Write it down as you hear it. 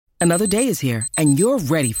Another day is here, and you're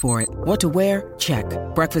ready for it. What to wear? Check.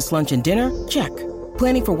 Breakfast, lunch, and dinner? Check.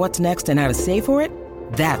 Planning for what's next and how to save for it?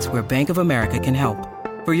 That's where Bank of America can help.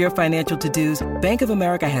 For your financial to-dos, Bank of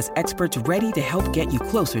America has experts ready to help get you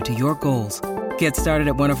closer to your goals. Get started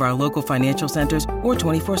at one of our local financial centers or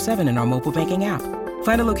 24/7 in our mobile banking app.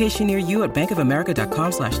 Find a location near you at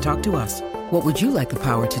bankofamerica.com/talktous. What would you like the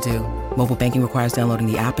power to do? Mobile banking requires downloading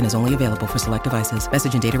the app and is only available for select devices.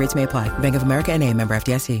 Message and data rates may apply. Bank of America N.A., member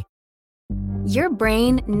FDIC. Your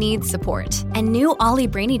brain needs support, and new Ollie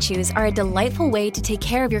Brainy Chews are a delightful way to take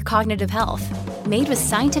care of your cognitive health. Made with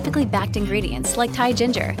scientifically backed ingredients like Thai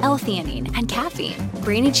ginger, L-theanine, and caffeine,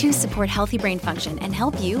 Brainy Chews support healthy brain function and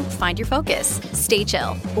help you find your focus, stay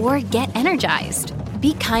chill, or get energized.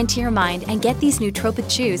 Be kind to your mind and get these nootropic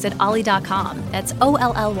chews at ollie.com. That's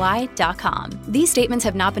OLLY.com. These statements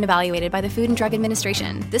have not been evaluated by the Food and Drug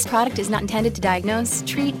Administration. This product is not intended to diagnose,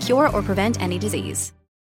 treat, cure, or prevent any disease.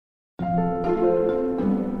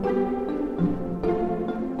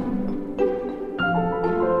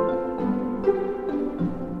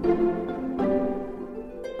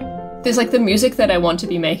 There's like the music that I want to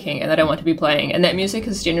be making and that I want to be playing, and that music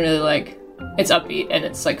is generally like, it's upbeat and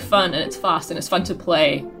it's like fun and it's fast and it's fun to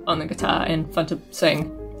play on the guitar and fun to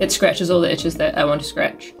sing. It scratches all the itches that I want to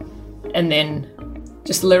scratch. And then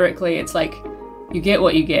just lyrically, it's like, you get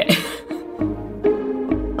what you get.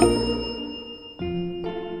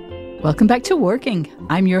 Welcome back to Working.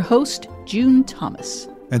 I'm your host, June Thomas.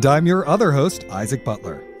 And I'm your other host, Isaac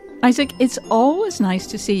Butler. Isaac, it's always nice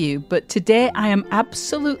to see you, but today I am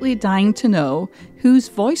absolutely dying to know whose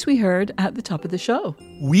voice we heard at the top of the show.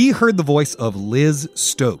 We heard the voice of Liz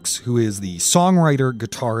Stokes, who is the songwriter,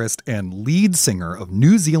 guitarist, and lead singer of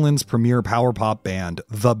New Zealand's premier power pop band,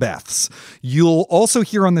 The Beths. You'll also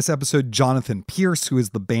hear on this episode Jonathan Pierce, who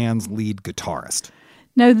is the band's lead guitarist.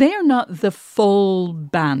 Now, they are not the full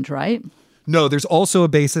band, right? No, there's also a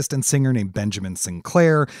bassist and singer named Benjamin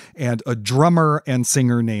Sinclair and a drummer and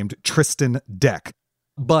singer named Tristan Deck.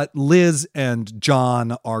 But Liz and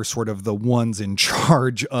John are sort of the ones in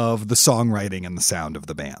charge of the songwriting and the sound of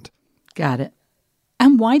the band. Got it.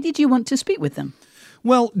 And why did you want to speak with them?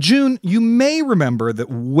 Well, June, you may remember that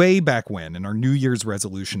way back when, in our New Year's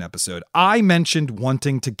resolution episode, I mentioned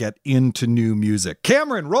wanting to get into new music.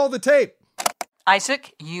 Cameron, roll the tape.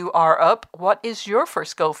 Isaac, you are up. What is your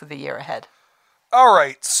first goal for the year ahead? All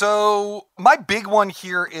right, so my big one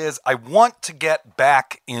here is I want to get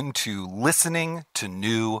back into listening to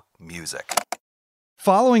new music.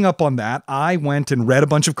 Following up on that, I went and read a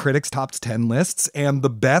bunch of critics' top 10 lists, and the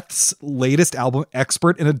Beths' latest album,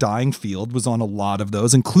 Expert in a Dying Field, was on a lot of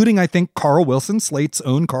those, including, I think, Carl Wilson, Slate's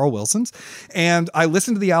own Carl Wilson's. And I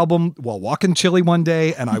listened to the album while walking Chile one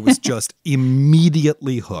day, and I was just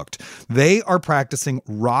immediately hooked. They are practicing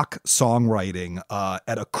rock songwriting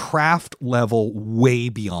at a craft level way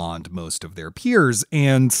beyond most of their peers.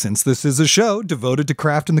 And since this is a show devoted to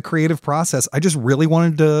craft and the creative process, I just really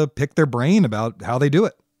wanted to pick their brain about how they do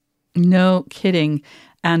it. No kidding.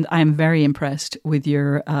 And I'm very impressed with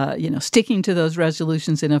your, sticking to those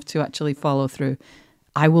resolutions enough to actually follow through.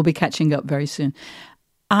 I will be catching up very soon.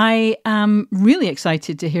 I am really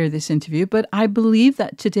excited to hear this interview, but I believe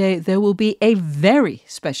that today there will be a very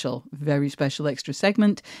special extra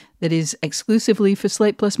segment that is exclusively for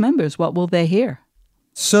Slate Plus members. What will they hear?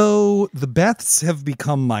 So the Beths have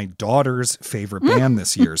become my daughter's favorite band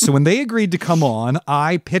this year. So when they agreed to come on,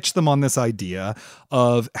 I pitched them on this idea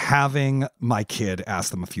of having my kid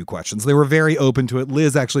ask them a few questions. They were very open to it.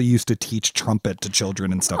 Liz actually used to teach trumpet to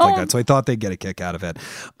children and stuff like that. So I thought they'd get a kick out of it.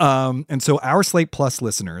 And so our Slate Plus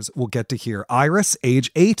listeners will get to hear Iris,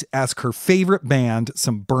 age 8, ask her favorite band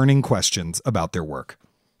some burning questions about their work.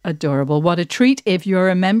 Adorable. What a treat. If you're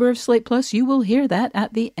a member of Slate Plus, you will hear that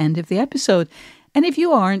at the end of the episode. And if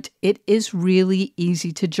you aren't, it is really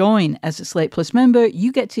easy to join. As a Slate Plus member,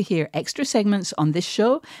 you get to hear extra segments on this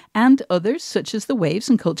show and others, such as The Waves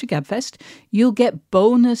and Culture Gabfest. You'll get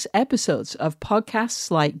bonus episodes of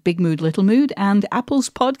podcasts like Big Mood, Little Mood, and Apple's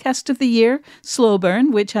Podcast of the Year, Slow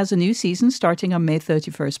Burn, which has a new season starting on May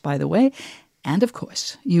 31st, by the way. And of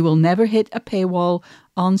course, you will never hit a paywall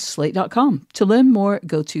on Slate.com. To learn more,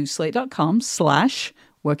 go to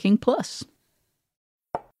slate.com/workingplus.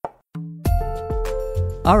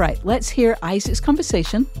 All right, let's hear Isaac's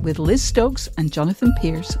conversation with Liz Stokes and Jonathan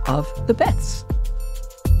Pierce of The Beths.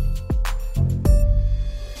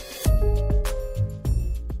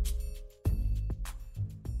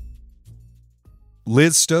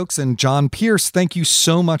 Liz Stokes and John Pierce, thank you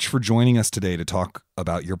so much for joining us today to talk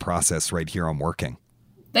about your process right here on Working.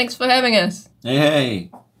 Thanks for having us.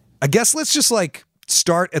 Hey. I guess let's just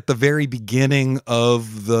start at the very beginning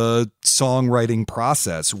of the songwriting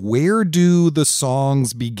process. Where do the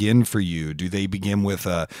songs begin for you? Do they begin with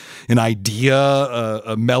an idea,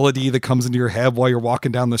 a melody that comes into your head while you're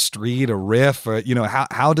walking down the street, a riff?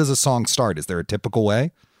 How does a song start? Is there a typical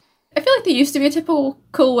way? I feel like there used to be a typical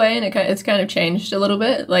cool way, and it's kind of changed a little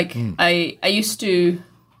bit. Like, I used to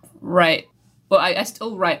write, well, I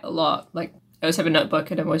still write a lot. Like, I always have a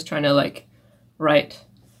notebook, and I'm always trying to, like, write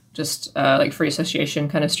just, like, free association,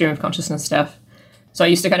 kind of stream of consciousness stuff. So I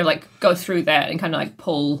used to kind of, like, go through that and kind of, like,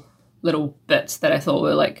 pull little bits that I thought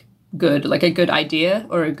were, like, good, like a good idea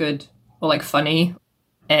or like, funny.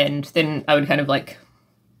 And then I would kind of, like,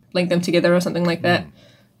 link them together or something like that.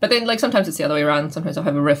 But then, like, sometimes it's the other way around. Sometimes I'll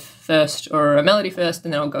have a riff first or a melody first,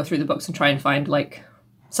 and then I'll go through the books and try and find, like,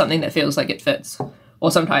 something that feels like it fits.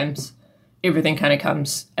 Or sometimes everything kind of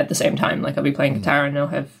comes at the same time. Like, I'll be playing guitar and I'll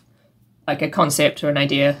have, like, a concept or an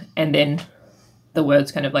idea, and then the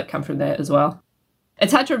words kind of, like, come from there as well.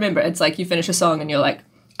 It's hard to remember. It's like you finish a song and you're like,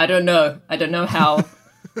 I don't know how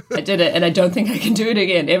I did it, and I don't think I can do it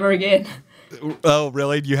again, ever again. Oh,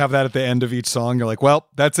 really? Do you have that at the end of each song? You're like, well,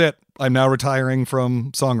 that's it. I'm now retiring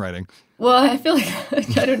from songwriting. Well, I feel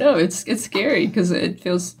like, I don't know, it's scary because it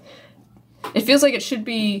feels like it should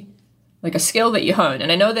be like a skill that you hone.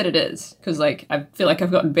 And I know that it is because, like, I feel like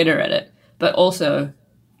I've gotten better at it. But also,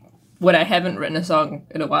 when I haven't written a song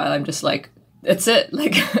in a while, I'm just like, that's it.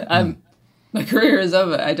 Like, my career is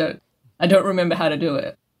over. I don't remember how to do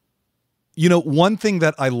it. You know, one thing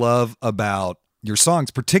that I love about your songs,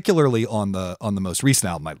 particularly on the most recent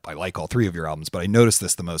album, I like all three of your albums, but I noticed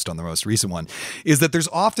this the most on the most recent one, is that there's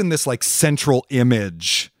often this, like, central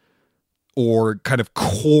image or kind of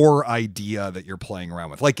core idea that you're playing around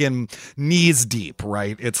with. Like in Knees Deep,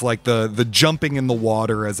 right? It's like the jumping in the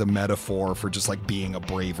water as a metaphor for just, like, being a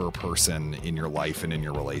braver person in your life and in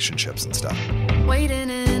your relationships and stuff. Waiting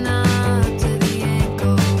in up to the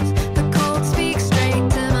ankles, the cold speaks straight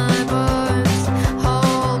to my bones,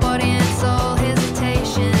 whole body and soul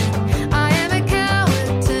hesitation. I am a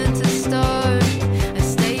coward turned to stone, I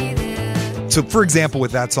stay there. So, for example,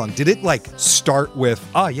 with that song, did it, like, start with,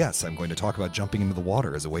 yes, I'm going to talk about jumping into the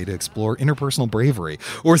water as a way to explore interpersonal bravery?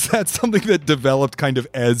 Or is that something that developed kind of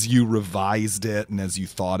as you revised it and as you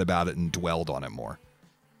thought about it and dwelled on it more?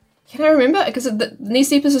 Can I remember? Because the Knee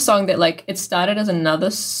Deep is a song that, like, it started as another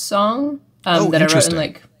song that I wrote in,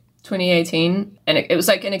 like, 2018. And it was,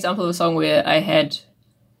 like, an example of a song where I had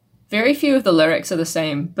very few of the lyrics are the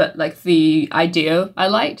same, but, like, the idea I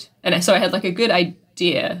liked. And so I had, like, a good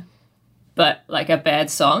idea, but, like, a bad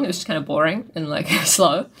song. It was just kind of boring and, like,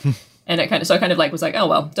 slow. And I kind of, like, was like, oh,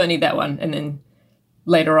 well, don't need that one. And then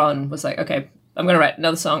later on was like, okay, I'm going to write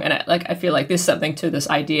another song. And I feel like there's something to this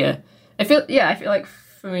idea. I feel like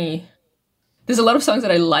for me, there's a lot of songs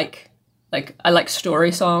that I like. Like, I like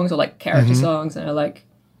story songs or, like, character songs. And I like,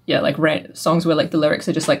 songs where, like, the lyrics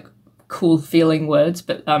are just, like, cool feeling words.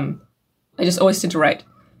 But I just always tend to write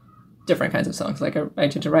different kinds of songs. Like, I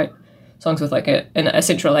tend to write songs with, like, a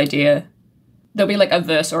central idea. There'll be, like, a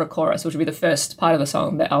verse or a chorus, which will be the first part of the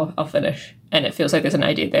song that I'll finish. And it feels like there's an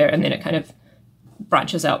idea there. And then it kind of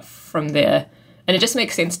branches out from there. And it just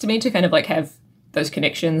makes sense to me to kind of, like, have those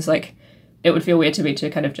connections. Like, it would feel weird to me to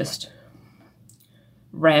kind of just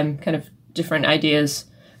ram kind of different ideas,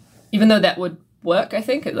 even though that would work, I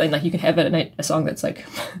think. Like, you can have a song that's, like,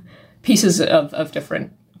 pieces of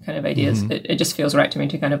different kind of ideas. It just feels right to me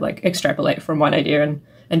to kind of, like, extrapolate from one idea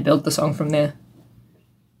and build the song from there.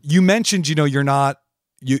 You mentioned,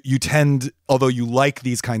 you tend, although you like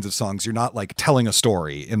these kinds of songs, you're not, like, telling a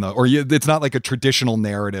story it's not like a traditional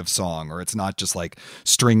narrative song, or it's not just, like,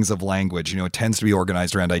 strings of language. It tends to be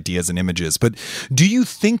organized around ideas and images. But do you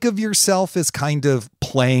think of yourself as kind of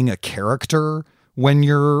playing a character when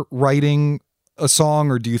you're writing a song,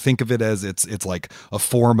 or do you think of it as it's like a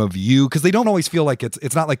form of you? Because they don't always feel like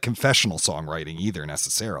it's not like confessional songwriting either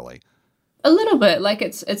necessarily. A little bit. Like,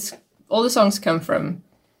 it's all the songs come from,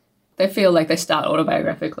 they feel like they start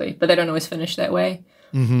autobiographically, but they don't always finish that way.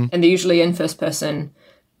 And they're usually in first person,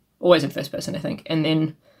 always in first person, I think. And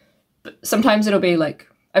then sometimes it'll be like,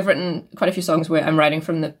 I've written quite a few songs where I'm writing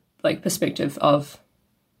from the, like, perspective of,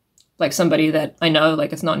 like, somebody that I know.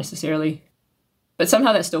 Like, it's not necessarily, but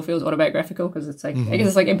somehow that still feels autobiographical because it's like, I guess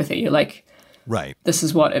it's like empathy. You're like, right, this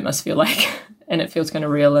is what it must feel like. And it feels kind of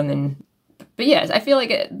real. And then, but yeah, I feel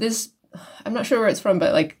like I'm not sure where it's from,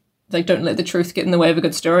 but like don't let the truth get in the way of a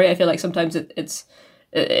good story. I feel like sometimes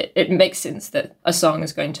it makes sense that a song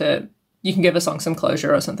is you can give a song some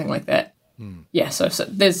closure or something like that. Yeah, so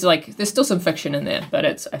there's still some fiction in there, but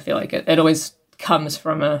I feel like it always comes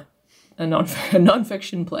from a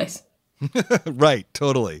non-fiction place. Right,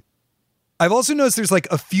 totally. I've also noticed there's like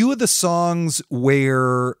a few of the songs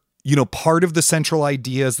where, you know, part of the central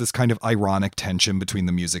idea is this kind of ironic tension between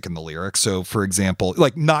the music and the lyrics. So, for example,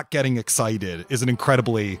 like Not Getting Excited is an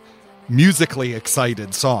incredibly musically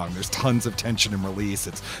excited song. There's tons of tension and release.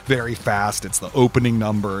 It's very fast. It's the opening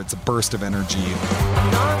number. It's a burst of energy.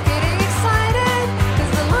 I'm not getting excited,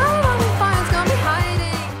 'cause the light on the fire's gonna be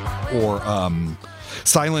hiding. Or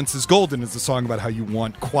Silence is Golden is a song about how you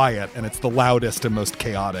want quiet, and it's the loudest and most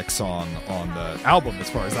chaotic song on the album, as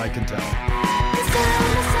far as I can tell. The sound,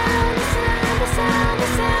 the sound, the sound, the sound, the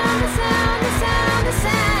sound, the sound, the sound, the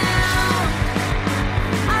sound.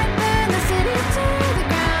 I burn the city to the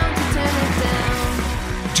ground to turn it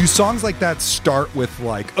down. Do songs like that start with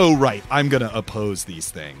like, oh, right, I'm going to oppose these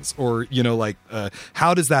things? Or, you know, like,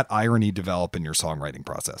 how does that irony develop in your songwriting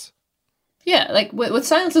process? Yeah, like with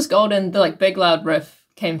Silence is Golden, the like big loud riff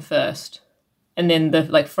came first. And then the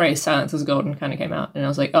like phrase "Silence is Golden" kind of came out, and I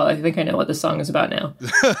was like, "Oh, I think I know what this song is about now."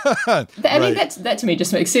 I mean, that to me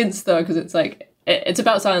just makes sense though, because it's like it's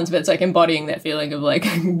about silence, but it's like embodying that feeling of like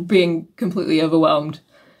being completely overwhelmed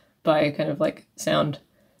by kind of like sound.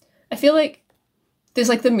 I feel like there's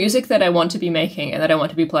like the music that I want to be making and that I want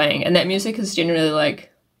to be playing, and that music is generally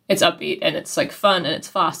like it's upbeat and it's like fun and it's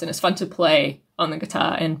fast and it's fun to play on the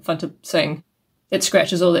guitar and fun to sing. It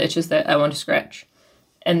scratches all the itches that I want to scratch,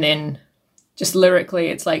 and then just lyrically,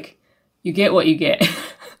 it's like you get what you get.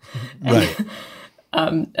 Right.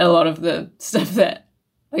 A lot of the stuff that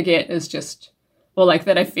I get is just, well, like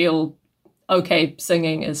that I feel okay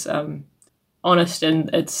singing is honest, and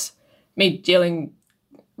it's me dealing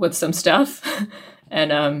with some stuff.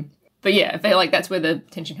 And but yeah, I feel like that's where the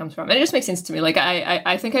tension comes from, and it just makes sense to me. Like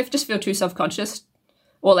I think I just feel too self-conscious,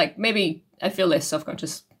 or like maybe I feel less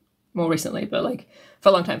self-conscious more recently, but like for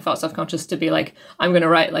a long time felt self-conscious to be like, I'm going to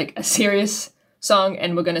write like a serious song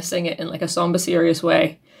and we're going to sing it in like a somber, serious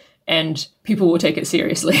way, and people will take it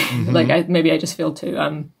seriously. Mm-hmm. Like maybe I just feel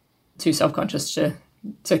too self-conscious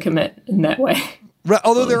to commit in that way. Right,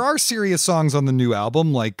 although there are serious songs on the new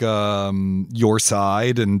album, like Your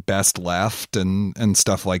Side and Best Left and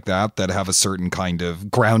stuff like that have a certain kind of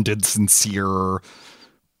grounded, sincere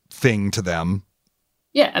thing to them.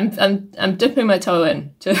 Yeah, I'm dipping my toe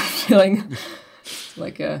in to feeling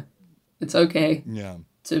like it's okay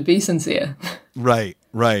to be sincere. Right.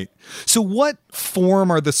 So what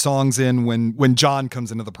form are the songs in when John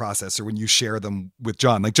comes into the process, or when you share them with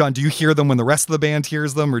John? Like, John, do you hear them when the rest of the band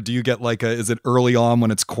hears them, or do you get like is it early on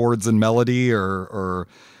when it's chords and melody, or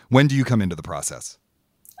when do you come into the process?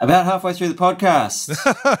 About halfway through the podcast.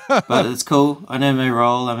 But it's cool. I know my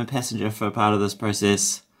role. I'm a passenger for a part of this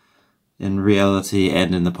process, in reality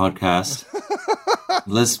and in the podcast.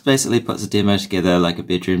 Liz basically puts a demo together, like a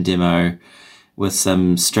bedroom demo, with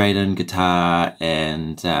some straight-in guitar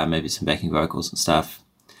and maybe some backing vocals and stuff.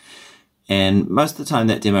 And most of the time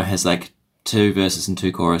that demo has like 2 verses and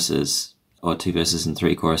 2 choruses, or 2 verses and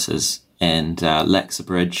 3 choruses, and lacks a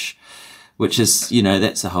bridge, which is, you know,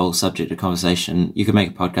 that's a whole subject of conversation. You could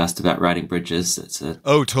make a podcast about writing bridges.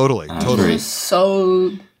 Totally. It's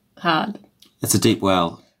so hard. It's a deep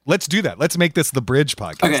well. Let's do that. Let's make this the Bridge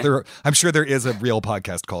Podcast. Okay. I'm sure there is a real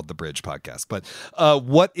podcast called the Bridge Podcast. But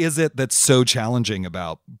what is it that's so challenging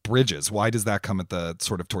about bridges? Why does that come at the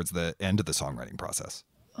sort of towards the end of the songwriting process?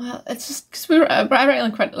 Well, it's just because I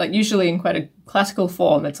write usually in quite a classical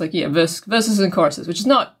form. It's like verses and choruses, which is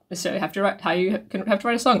not necessarily have to write how you can have to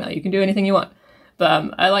write a song now. You can do anything you want,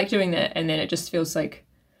 but I like doing that. And then it just feels like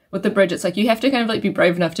with the bridge, it's like you have to kind of like be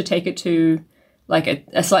brave enough to take it to like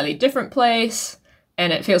a slightly different place.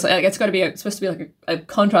 And it feels like it's got to be supposed to be like a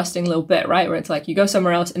contrasting little bit, right? Where it's like you go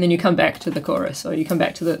somewhere else and then you come back to the chorus, or you come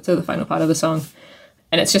back to the final part of the song.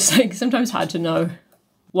 And it's just like sometimes hard to know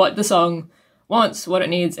what the song wants, what it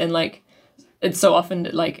needs. And like, it's so often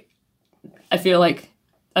like, I feel like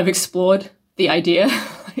I've explored the idea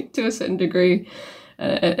like, to a certain degree.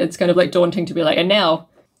 It's kind of like daunting to be like, and now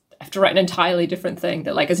I have to write an entirely different thing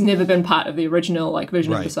that like has never been part of the original like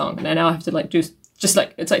version of the song. And now I have to like do just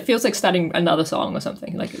like, it's like, feels like starting another song or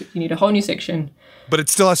something. Like you need a whole new section. But it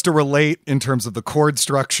still has to relate in terms of the chord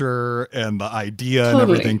structure and the idea and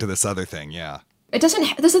everything to this other thing. Yeah. It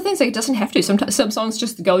doesn't, there's the things like it doesn't have to. Sometimes some songs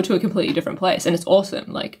just go to a completely different place and it's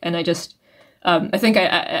awesome. Like, and I just, I think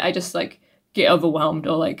I just like get overwhelmed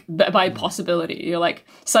or like by possibility. You're like,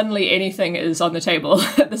 suddenly anything is on the table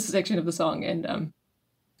at this section of the song. And,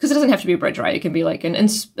 because it doesn't have to be a bridge, right? It can be like an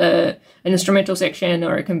instrumental section,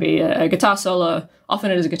 or it can be a guitar solo. Often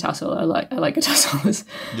it is a guitar solo. I like guitar solos.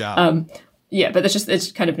 Yeah. But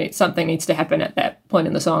it's kind of something needs to happen at that point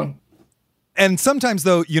in the song. And sometimes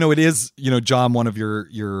though, you know, it is, you know, John, one of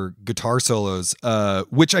your guitar solos,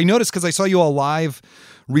 which I noticed because I saw you all live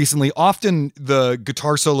recently. Often the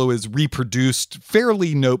guitar solo is reproduced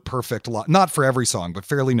fairly note perfect, not for every song, but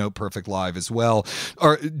fairly note perfect live as well.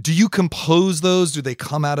 Or do you compose those? Do they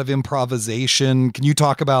come out of improvisation? Can you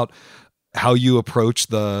talk about how you approach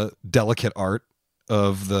the delicate art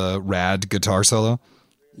of the rad guitar solo?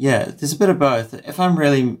 Yeah, there's a bit of both. If I'm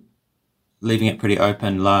really leaving it pretty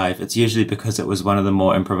open live, it's usually because it was one of the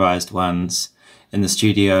more improvised ones in the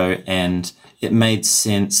studio, and it made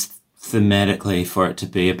sense thematically for it to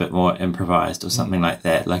be a bit more improvised or something like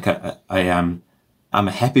that. Like I'm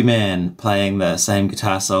a happy man playing the same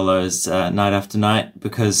guitar solos night after night,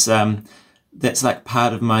 because that's like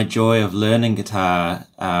part of my joy of learning guitar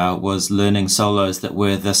was learning solos that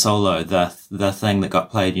were the solo, the thing that got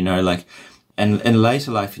played, like. And in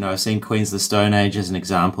later life, I've seen Queens of the Stone Age as an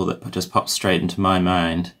example that just popped straight into my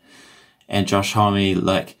mind. And Josh Homme,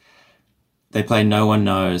 like, they play No One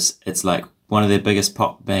Knows. It's like one of their biggest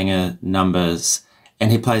pop banger numbers.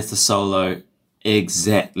 And he plays the solo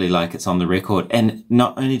exactly like it's on the record. And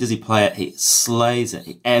not only does he play it, he slays it.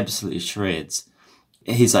 He absolutely shreds.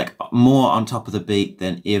 He's like more on top of the beat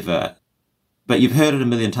than ever. But you've heard it a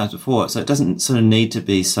million times before, so it doesn't sort of need to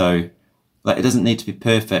be so... Like, it doesn't need to be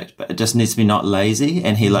perfect, but it just needs to be not lazy.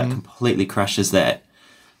 And he like completely crushes that.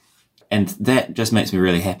 And that just makes me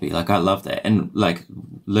really happy. Like, I love that. And like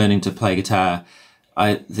learning to play guitar,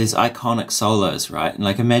 there's iconic solos, right? And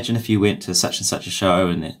like, imagine if you went to such and such a show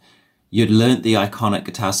and you'd learnt the iconic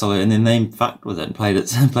guitar solo and then they fucked with it and played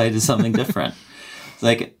it something different. It's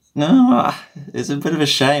like, no, it's a bit of a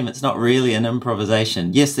shame. It's not really an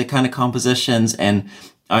improvisation. Yes, they're kind of compositions, and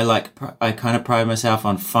I kind of pride myself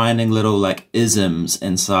on finding little like isms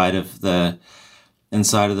inside of the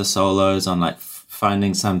solos, on like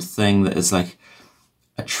finding something that is like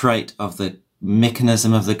a trait of the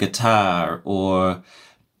mechanism of the guitar, or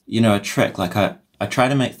a trick. Like I try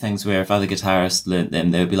to make things where if other guitarists learnt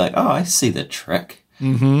them, they would be like, oh, I see the trick.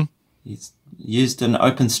 Mm-hmm. He's used an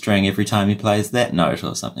open string every time he plays that note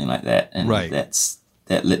or something like that, and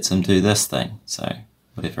that lets him do this thing. So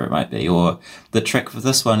whatever it might be. Or the trick for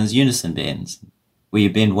this one is unison bends, where you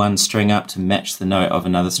bend one string up to match the note of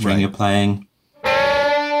another string you're playing.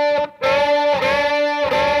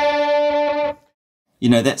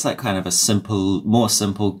 That's like kind of a more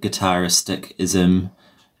simple guitaristic ism.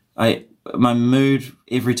 My mood,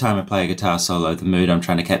 every time I play a guitar solo, the mood I'm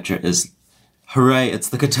trying to capture is, hooray, it's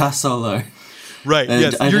the guitar solo. Right.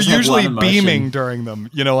 Yes. You're usually beaming during them,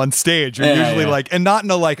 on stage. You're usually like, and not in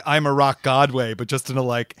a like, I'm a rock god way, but just in a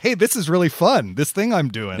like, hey, this is really fun. This thing I'm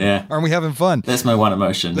doing. Yeah. Aren't we having fun? That's my one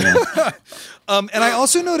emotion. Yeah. And I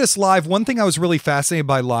also noticed live, one thing I was really fascinated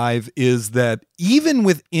by live is that even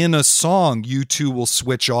within a song, you two will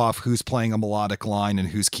switch off who's playing a melodic line and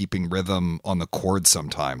who's keeping rhythm on the chords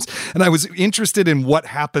sometimes. And I was interested in what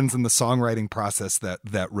happens in the songwriting process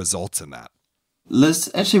that results in that.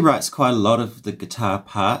 Liz actually writes quite a lot of the guitar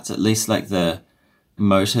parts, at least like the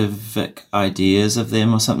motivic ideas of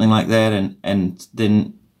them or something like that. And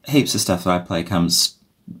then heaps of stuff that I play comes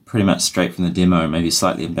pretty much straight from the demo, maybe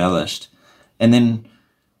slightly embellished. And then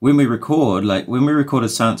when we recorded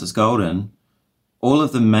Silence is Golden, all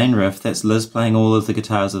of the main riff, that's Liz playing all of the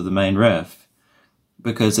guitars of the main riff.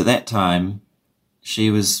 Because at that time, she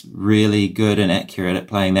was really good and accurate at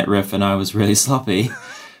playing that riff, and I was really sloppy.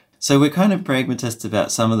 So we're kind of pragmatists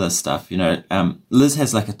about some of this stuff, Liz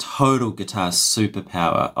has like a total guitar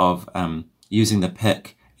superpower of using the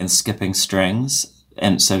pick and skipping strings.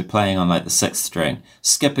 And so playing on like the 6th string,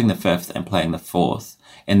 skipping the 5th and playing the 4th,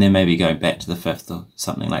 and then maybe going back to the 5th or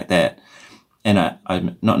something like that. And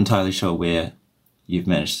I'm not entirely sure where you've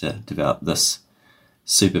managed to develop this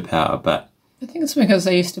superpower, but... I think it's because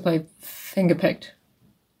I used to play finger-picked.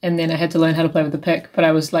 And then I had to learn how to play with the pick. But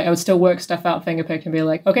I was like, I would still work stuff out finger-picked and be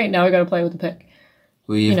like, okay, now I got to play with the pick.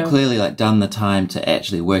 Well, you've clearly like done the time to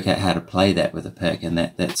actually work out how to play that with a pick. And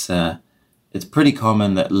that's it's pretty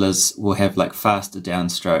common that Liz will have like faster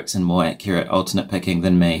downstrokes and more accurate alternate picking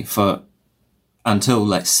than me until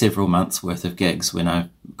like several months worth of gigs when I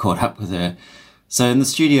caught up with her. So in the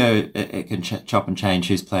studio, it can chop and change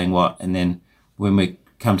who's playing what. And then when we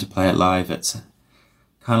come to play it live, it's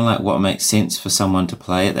kind of like what makes sense for someone to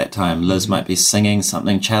play at that time. Liz might be singing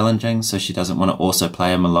something challenging, so she doesn't want to also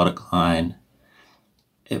play a melodic line.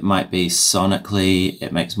 It might be sonically,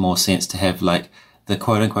 it makes more sense to have like the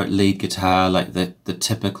quote-unquote lead guitar, like the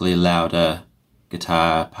typically louder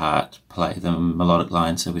guitar part, play the melodic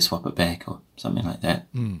line, so we swap it back or something like that.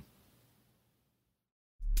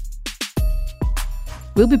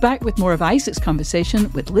 We'll be back with more of Isaac's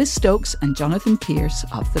conversation with Liz Stokes and Jonathan Pierce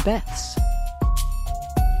of the Beths.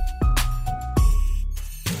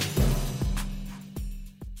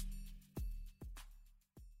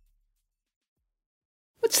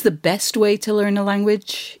 What's the best way to learn a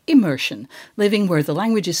language? Immersion, living where the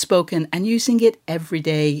language is spoken and using it every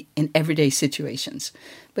day in everyday situations.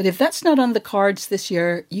 But if that's not on the cards this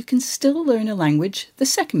year, you can still learn a language the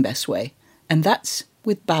second best way, and that's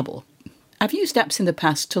with Babbel. I've used apps in the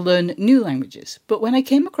past to learn new languages, but when I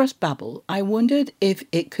came across Babbel, I wondered if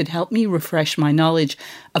it could help me refresh my knowledge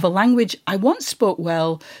of a language I once spoke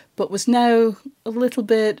well, but was now a little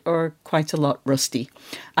bit or quite a lot rusty.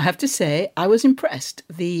 I have to say, I was impressed.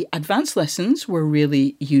 The advanced lessons were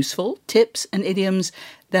really useful, tips and idioms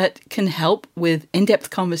that can help with in-depth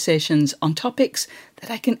conversations on topics that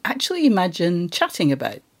I can actually imagine chatting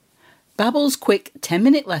about. Babbel's quick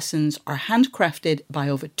 10-minute lessons are handcrafted by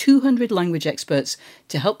over 200 language experts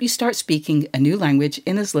to help you start speaking a new language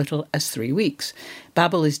in as little as 3 weeks.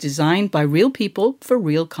 Babbel is designed by real people for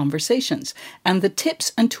real conversations, and the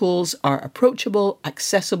tips and tools are approachable,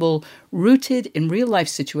 accessible, rooted in real-life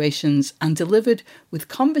situations, and delivered with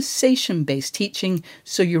conversation-based teaching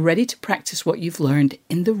so you're ready to practice what you've learned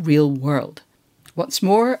in the real world. What's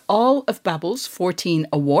more, all of Babbel's 14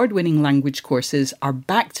 award-winning language courses are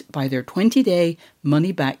backed by their 20-day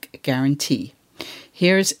money-back guarantee.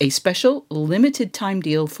 Here's a special limited-time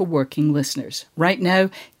deal for working listeners. Right now,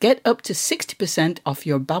 get up to 60% off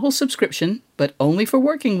your Babbel subscription, but only for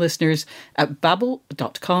working listeners at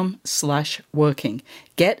babbel.com/working.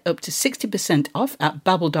 Get up to 60% off at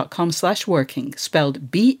babbel.com/working,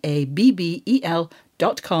 spelled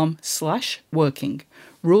BABBEL.com/working.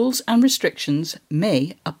 Rules and restrictions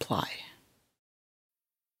may apply.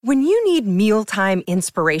 When you need mealtime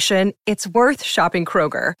inspiration, it's worth shopping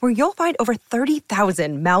Kroger, where you'll find over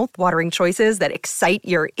 30,000 mouth-watering choices that excite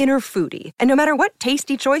your inner foodie. And no matter what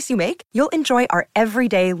tasty choice you make, you'll enjoy our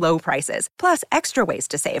everyday low prices, plus extra ways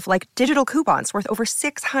to save, like digital coupons worth over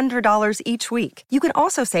 $600 each week. You can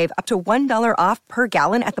also save up to $1 off per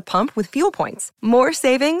gallon at the pump with fuel points. More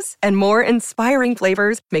savings and more inspiring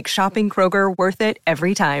flavors make shopping Kroger worth it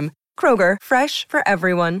every time. Kroger, fresh for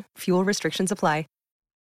everyone. Fuel restrictions apply.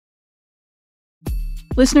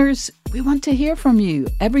 Listeners, we want to hear from you.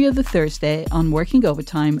 Every other Thursday on Working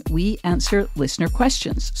Overtime, we answer listener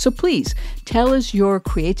questions. So please tell us your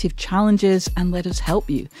creative challenges and let us help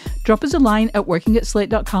you. Drop us a line at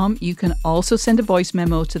working@slate.com. You can also send a voice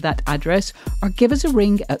memo to that address or give us a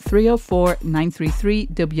ring at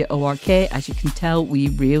 304-933-WORK. As you can tell, we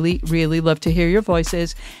really, really love to hear your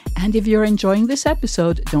voices. And if you're enjoying this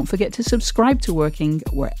episode, don't forget to subscribe to Working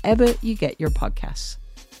wherever you get your podcasts.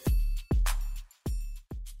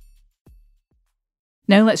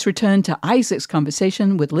 Now let's return to Isaac's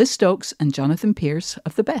conversation with Liz Stokes and Jonathan Pierce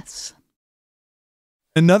of the Beths.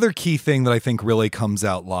 Another key thing that I think really comes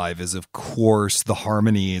out live is, of course, the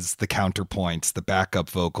harmonies, the counterpoints, the backup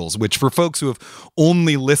vocals, which for folks who have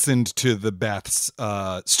only listened to the Beths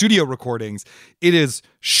studio recordings, it is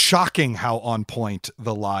shocking how on point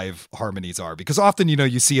the live harmonies are. Because often,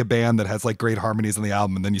 you see a band that has like great harmonies on the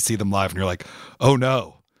album and then you see them live and you're like, oh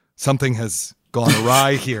no, something has gone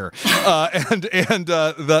awry here. And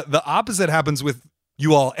the opposite happens with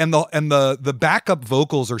you all, and the backup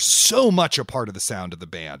vocals are so much a part of the sound of the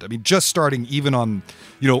band. I mean, just starting even on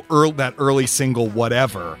that early single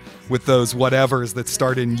Whatever, with those whatevers that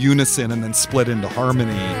start in unison and then split into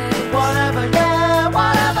harmony. Whatever, yeah,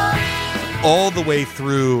 whatever. All the way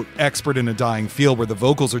through Expert in a Dying Field, where the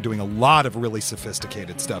vocals are doing a lot of really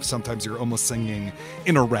sophisticated stuff. Sometimes you're almost singing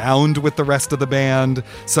in a round with the rest of the band.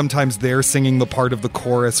 Sometimes they're singing the part of the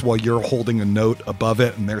chorus while you're holding a note above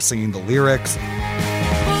it and they're singing the lyrics.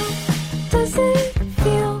 Does it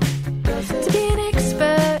feel to be an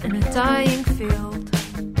expert in a dying field?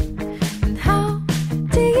 And how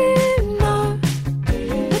do you know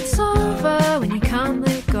it's over when you can't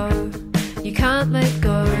let go? You can't let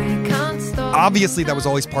go, you can't stop. Obviously, that was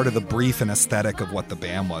always part of the brief and aesthetic of what the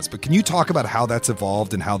band was. But can you talk about how that's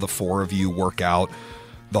evolved and how the four of you work out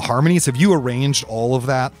the harmonies? Have you arranged all of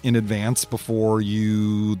that in advance before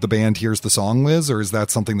the band hears the song, Liz? Or is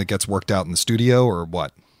that something that gets worked out in the studio, or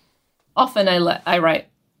what? Often I write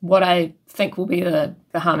what I think will be the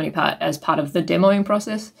harmony part as part of the demoing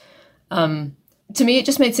process. To me, it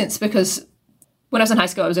just made sense because when I was in high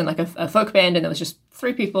school, I was in like a folk band, and there was just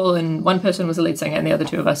 3 people, and one person was the lead singer, and the other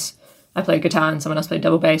 2 of us, I played guitar and someone else played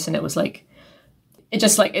double bass, and it was like,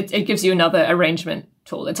 it gives you another arrangement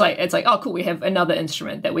tool. It's like, oh, cool, we have another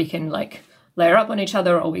instrument that we can like layer up on each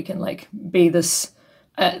other, or we can like be this.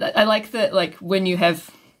 I like that, like when you have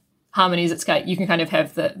harmonies, it's you can kind of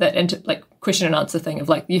have that like question and answer thing of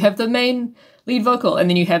like, you have the main lead vocal, and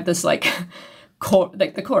then you have this like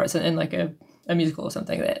like the chorus in like a musical or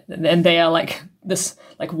something, and they are like this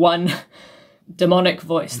like one demonic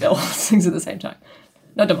voice that all sings at the same time.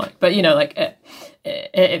 not demonic, but like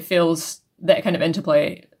it feels that kind of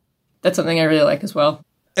interplay. That's something I really like as well.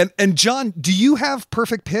 And John, do you have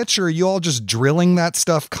perfect pitch, or are you all just drilling that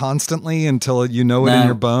stuff constantly until you know it in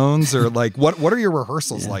your bones? Or like, what are your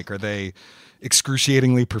rehearsals like? Are they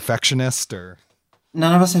excruciatingly perfectionist, or?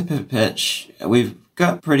 None of us have perfect pitch. We've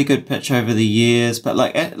got pretty good pitch over the years, but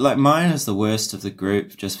like mine is the worst of the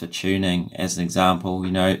group just for tuning, as an example,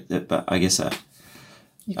 but I guess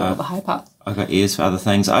You got all the high parts. I've got ears for other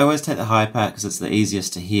things. I always take the high part because it's the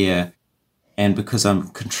easiest to hear, and because I'm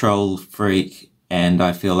a control freak, and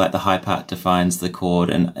I feel like the high part defines the chord,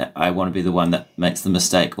 and I want to be the one that makes the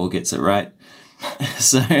mistake or gets it right.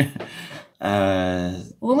 So,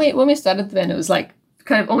 when we started the band, it was like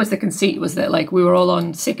kind of almost the conceit was that like we were all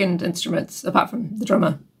on second instruments, apart from the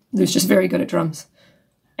drummer, who's just very good at drums.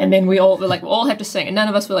 And then we all have to sing, and none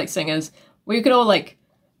of us were like singers. We could all like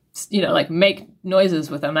make noises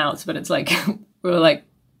with our mouths, but it's like we were like,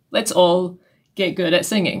 let's all get good at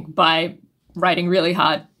singing by writing really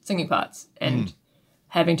hard singing parts and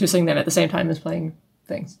having to sing them at the same time as playing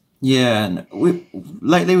things. Yeah, and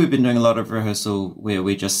lately we've been doing a lot of rehearsal where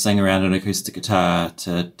we just sing around an acoustic guitar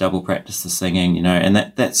to double practice the singing, and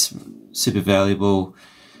that's super valuable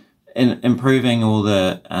in improving all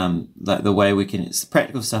the like the way we can. It's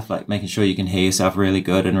practical stuff like making sure you can hear yourself really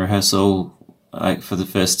good in rehearsal. Like for the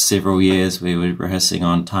first several years, we were rehearsing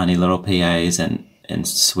on tiny little PAs and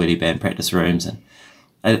sweaty band practice rooms, and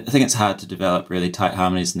I think it's hard to develop really tight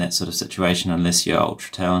harmonies in that sort of situation unless you're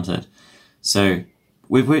ultra talented. So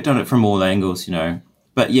we've worked on it from all angles,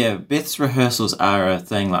 But yeah, Beth's rehearsals are a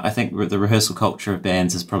thing. Like I think the rehearsal culture of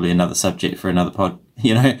bands is probably another subject for another pod.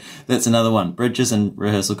 That's another one. Bridges and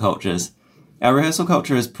rehearsal cultures. Our rehearsal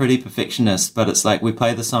culture is pretty perfectionist, but it's like we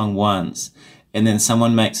play the song once, and then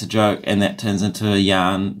someone makes a joke, and that turns into a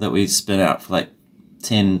yarn that we spin out for like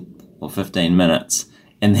 10 or 15 minutes,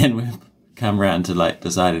 and then we come around to like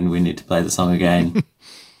deciding we need to play the song again.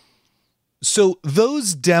 So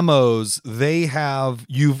those demos,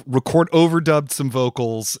 you've overdubbed some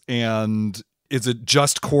vocals, and is it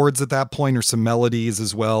just chords at that point or some melodies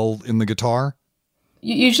as well in the guitar?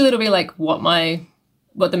 Usually it'll be like what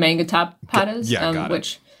the main guitar part is,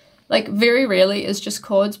 which like very rarely is just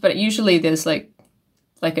chords, but usually there's if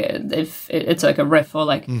it's like a riff or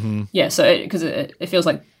like, so because it feels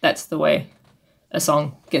like that's the way a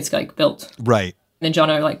song gets like built. Right. And then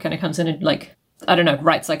Jono like kind of comes in and like, I don't know,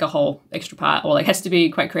 writes like a whole extra part, or like has to be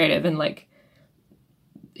quite creative, and like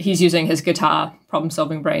he's using his guitar problem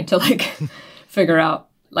solving brain to like figure out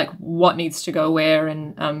like what needs to go where,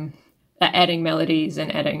 and adding melodies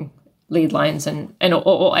and adding lead lines and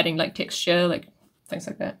or adding like texture, like things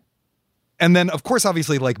like that. And then of course,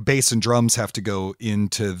 obviously like bass and drums have to go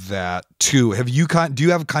into that too. Do you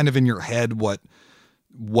have kind of in your head what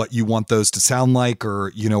you want those to sound like,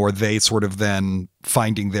 or, are they sort of then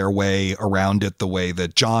finding their way around it the way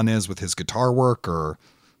that John is with his guitar work, or?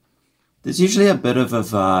 There's usually a bit of a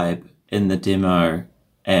vibe in the demo,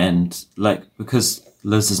 and like, because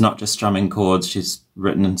Liz is not just strumming chords, she's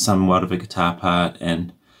written in somewhat of a guitar part,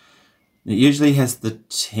 and it usually has the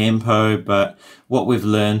tempo, but what we've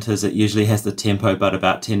learned is it usually has the tempo but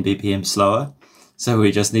about 10 BPM slower. So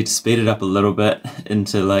we just need to speed it up a little bit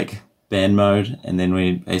into like band mode, and then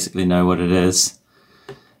we basically know what it is.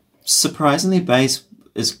 Surprisingly, bass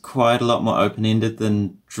is quite a lot more open-ended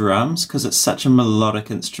than drums because it's such a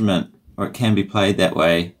melodic instrument, or it can be played that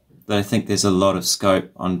way, that I think there's a lot of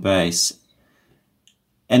scope on bass.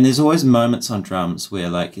 And there's always moments on drums where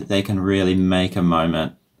like they can really make a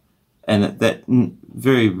moment, and that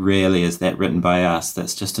very rarely is that written by us.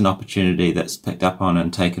 That's just an opportunity that's picked up on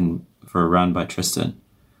and taken for a run by Tristan.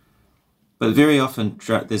 But very often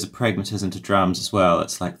there's a pragmatism to drums as well.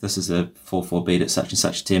 It's like, this is a 4/4 beat at such and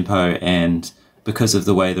such tempo, and because of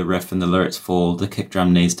the way the riff and the lyrics fall, the kick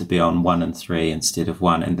drum needs to be on 1 and 3 instead of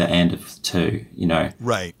 1 and the end of 2,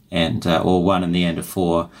 Right. And or 1 and the end of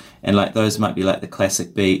 4. And like those might be like the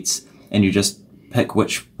classic beats, and you just pick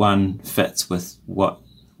which one fits with what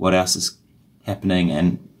else is happening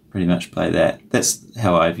and pretty much play that. That's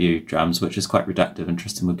how I view drums, which is quite reductive, and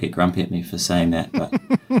Tristan would get grumpy at me for saying that, but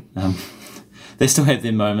they still have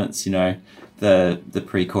their moments, the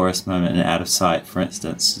pre-chorus moment and Out of Sight, for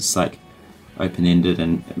instance. It's like open-ended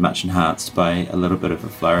and much enhanced by a little bit of a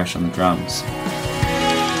flourish on the drums.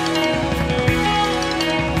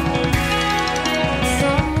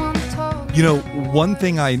 One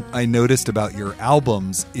thing I noticed about your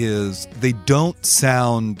albums is they don't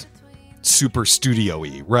sound super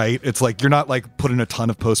studio-y, right? It's like you're not like putting a ton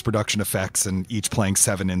of post-production effects and each playing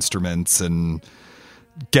 7 instruments, and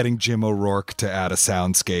getting Jim O'Rourke to add a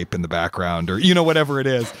soundscape in the background, or whatever it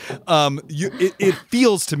is. It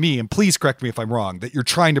feels to me, and please correct me if I'm wrong, that you're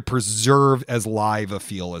trying to preserve as live a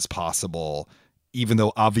feel as possible, even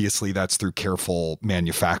though obviously that's through careful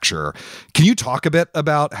manufacture. Can you talk a bit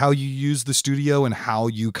about how you use the studio and how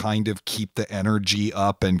you kind of keep the energy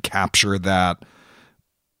up and capture that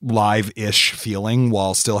live-ish feeling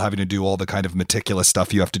while still having to do all the kind of meticulous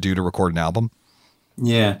stuff you have to do to record an album?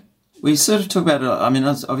 Yeah. We sort of talk about it. I mean,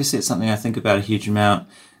 obviously it's something I think about a huge amount,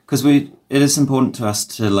 because it is important to us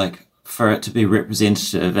to for it to be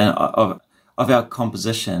representative and of our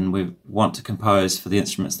composition. We want to compose for the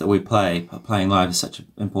instruments that we play. Playing live is such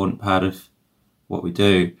an important part of what we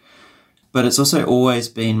do. But it's also always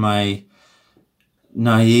been my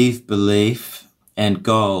naive belief and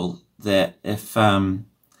goal that if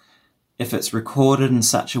it's recorded in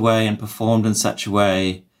such a way and performed in such a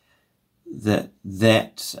way that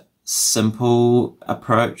simple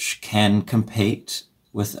approach can compete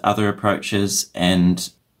with other approaches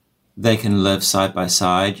and they can live side by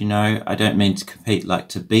side, I don't mean to compete like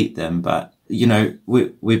to beat them, but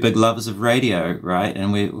we're big lovers of radio, right?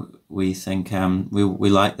 And we think we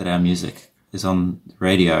like that our music is on the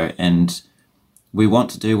radio, and we want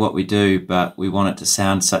to do what we do, but we want it to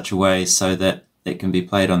sound such a way so that it can be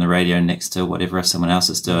played on the radio next to whatever someone else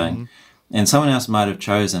is doing. Mm-hmm. And someone else might have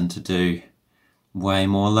chosen to do way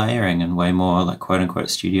more layering and way more like quote unquote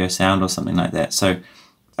studio sound or something like that. So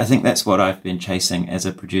I think that's what I've been chasing as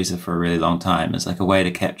a producer for a really long time, is like a way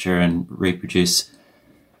to capture and reproduce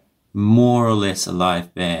more or less a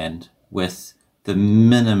live band with the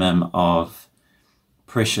minimum of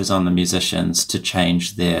pressures on the musicians to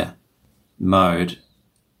change their mode.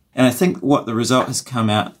 And I think what the result has come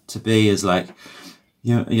out to be is like,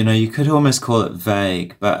 you could almost call it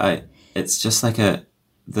vague, but it's just like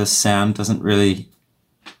the sound doesn't really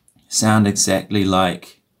sound exactly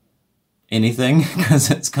like anything, because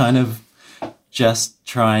it's kind of just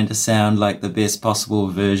trying to sound like the best possible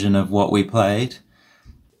version of what we played.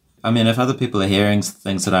 I mean, if other people are hearing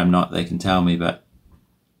things that I'm not, they can tell me, but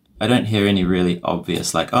I don't hear any really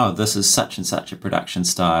obvious, like, oh, this is such and such a production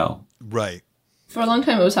style. Right. For a long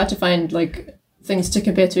time, it was hard to find like things to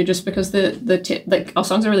compare to, just because like our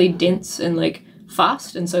songs are really dense and like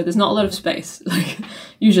fast, and so there's not a lot of space. Like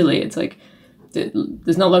usually, it's like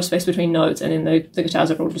there's not a lot of space between notes, and then the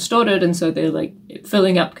guitars are all distorted, and so they're like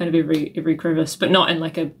filling up kind of every crevice, but not in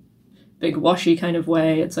like a big washy kind of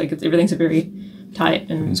way. It's like everything's a very tight,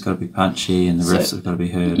 and everything's got to be punchy, and the riffs have got to be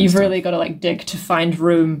heard. You've really got to like dig to find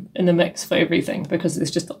room in the mix for everything, because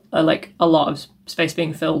there's just a lot of space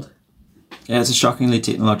being filled. Yeah, it's a shockingly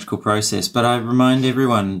technological process, but I remind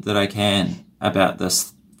everyone that I can about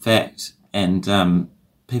this fact, and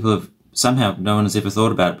somehow no one has ever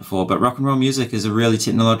thought about it before, but rock and roll music is a really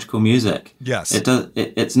technological music. Yes.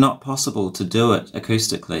 It's not possible to do it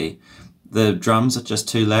acoustically. The drums are just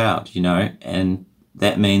too loud, and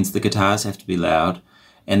that means the guitars have to be loud,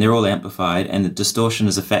 and they're all amplified, and the distortion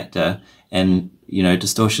is a factor, and,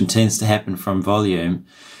 distortion tends to happen from volume.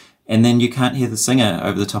 And then you can't hear the singer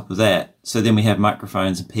over the top of that. So then we have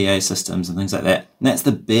microphones and PA systems and things like that. And that's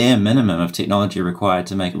the bare minimum of technology required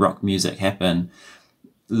to make rock music happen,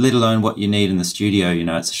 let alone what you need in the studio.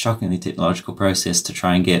 It's a shockingly technological process to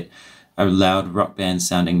try and get a loud rock band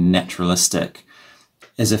sounding naturalistic,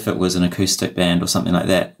 as if it was an acoustic band or something like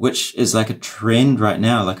that, which is like a trend right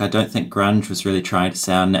now. Like, I don't think grunge was really trying to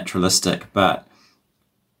sound naturalistic, but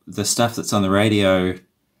the stuff that's on the radio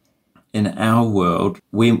in our world,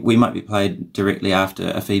 we might be played directly after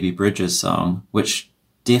a Phoebe Bridgers song, which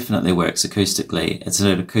definitely works acoustically. It's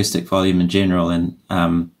an acoustic volume in general,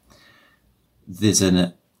 and there's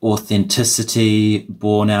an authenticity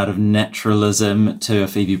born out of naturalism to a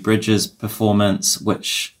Phoebe Bridgers performance,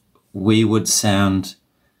 which we would sound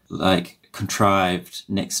like contrived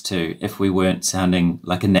next to if we weren't sounding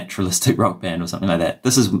like a naturalistic rock band or something like that.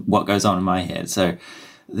 This is what goes on in my head. So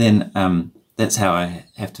then that's how I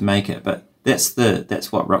have to make it. But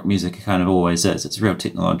that's what rock music kind of always is. It's real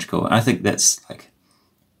technological. And I think that's like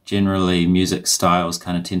generally music styles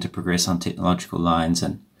kind of tend to progress on technological lines,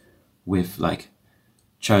 and we've like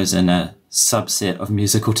chosen a subset of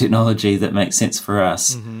musical technology that makes sense for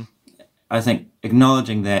us. Mm-hmm. I think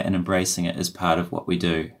acknowledging that and embracing it is part of what we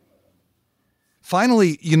do.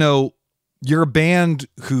 Finally, you're a band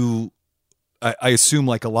who, I assume,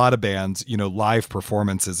 like a lot of bands, live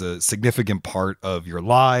performance is a significant part of your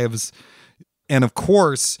lives. And of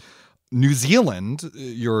course, New Zealand,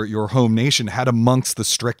 your home nation, had amongst the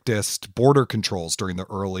strictest border controls during the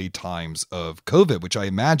early times of COVID, which I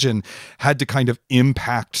imagine had to kind of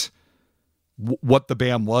impact what the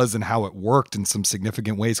band was and how it worked in some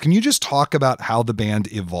significant ways. Can you just talk about how the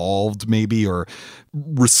band evolved maybe, or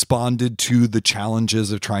responded to the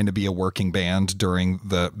challenges of trying to be a working band during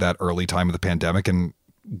that early time of the pandemic, and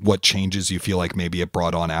what changes you feel like maybe it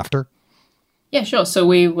brought on after? Yeah, sure. So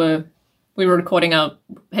we were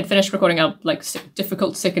had finished recording our like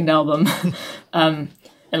difficult second album, and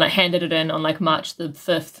like handed it in on like March the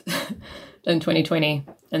 5th in 2020.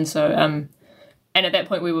 And so, and at that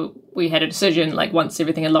point we had a decision, like once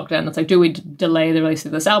everything had locked down, it's like, do we delay the release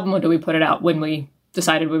of this album, or do we put it out when we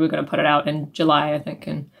decided we were going to put it out in July, I think.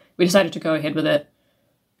 And we decided to go ahead with it.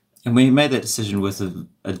 And we made that decision with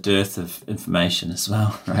a dearth of information as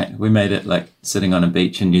well, right? We made it like sitting on a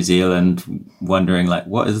beach in New Zealand, wondering like,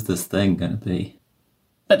 what is this thing going to be?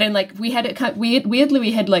 But then like we had it weirdly,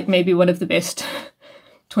 we had like maybe one of the best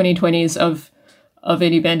 2020s of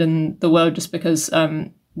any band in the world, just because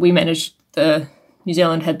we managed New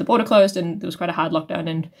Zealand had the border closed and there was quite a hard lockdown,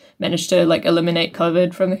 and managed to like eliminate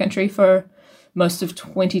COVID from the country for most of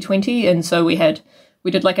 2020. And so we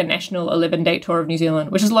did like a national 11-date tour of New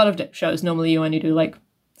Zealand, which is a lot of shows. Normally you only do like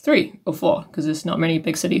 3 or 4 because there's not many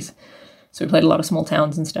big cities. So we played a lot of small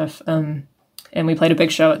towns and stuff. And we played a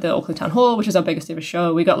big show at the Auckland Town Hall, which is our biggest ever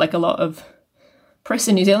show. We got like a lot of press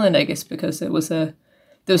in New Zealand, I guess, because there was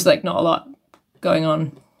like not a lot going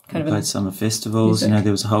on. We played summer festivals, music.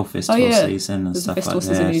 There was a whole festival season and stuff like that.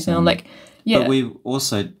 Season in New Zealand, But we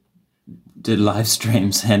also did live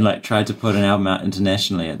streams and like tried to put an album out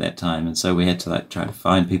internationally at that time, and so we had to like try to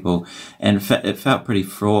find people, and it felt pretty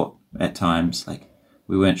fraught at times. Like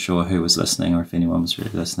we weren't sure who was listening or if anyone was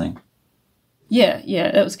really listening. Yeah,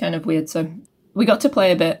 that was kind of weird. So we got to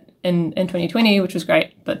play a bit in 2020, which was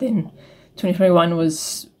great, but then 2021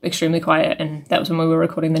 was extremely quiet, and that was when we were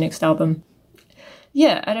recording the next album.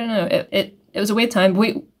 Yeah, I don't know. It was a weird time.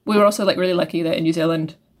 We were also like really lucky that in New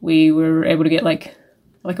Zealand we were able to get like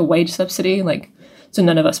a wage subsidy. Like, so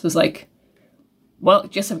none of us was like, well,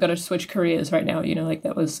 just I've got to switch careers right now. Like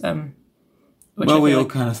that was. Well, we all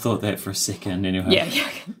kind of thought that for a second, anyway. Yeah,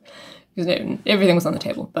 because everything was on the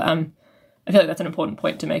table. But I feel like that's an important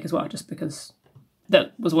point to make as well, just because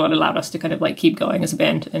that was what allowed us to kind of like keep going as a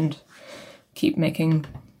band and keep making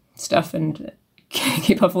stuff and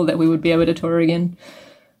keep hopeful that we would be able to tour again.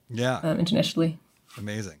 Yeah. Internationally.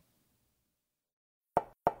 Amazing.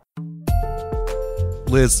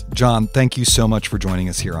 Liz, John, thank you so much for joining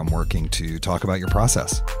us here on Working to talk about your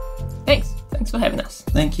process. Thanks for having us.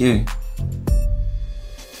 Thank you.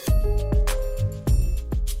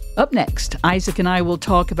 Up next, Isaac and I will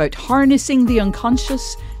talk about harnessing the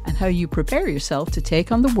unconscious and how you prepare yourself to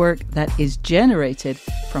take on the work that is generated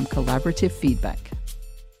from collaborative feedback.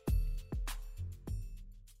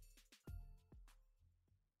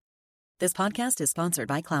 This podcast is sponsored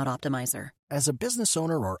by Cloud Optimizer. As a business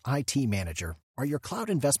owner or IT manager, are your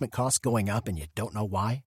cloud investment costs going up and you don't know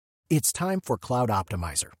why? It's time for Cloud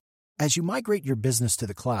Optimizer. As you migrate your business to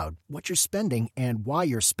the cloud, what you're spending and why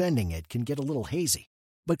you're spending it can get a little hazy.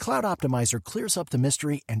 But Cloud Optimizer clears up the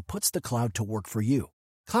mystery and puts the cloud to work for you.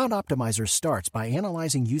 Cloud Optimizer starts by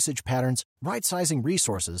analyzing usage patterns, right-sizing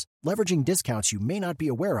resources, leveraging discounts you may not be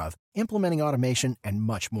aware of, implementing automation, and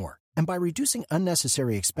much more. And by reducing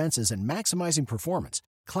unnecessary expenses and maximizing performance,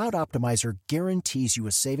 Cloud Optimizer guarantees you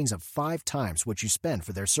a savings of 5 times what you spend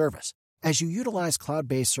for their service. As you utilize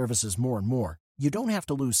cloud-based services more and more, you don't have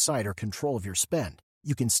to lose sight or control of your spend.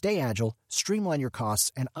 You can stay agile, streamline your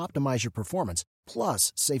costs, and optimize your performance,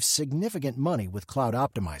 plus save significant money with Cloud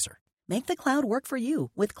Optimizer. Make the cloud work for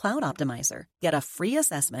you with Cloud Optimizer. Get a free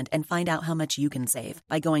assessment and find out how much you can save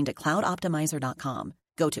by going to cloudoptimizer.com.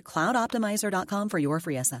 Go to cloudoptimizer.com for your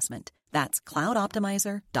free assessment. That's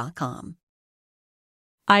cloudoptimizer.com.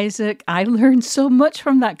 Isaac, I learned so much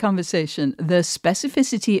from that conversation. The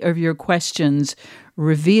specificity of your questions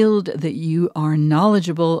revealed that you are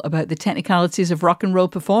knowledgeable about the technicalities of rock and roll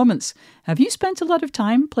performance. Have you spent a lot of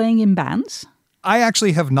time playing in bands? I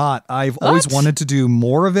actually have not. I've always wanted to do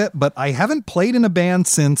more of it, but I haven't played in a band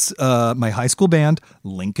since my high school band,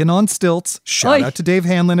 Lincoln on Stilts. Shout out to Dave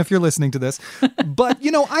Hanlon if you're listening to this. But,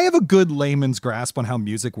 I have a good layman's grasp on how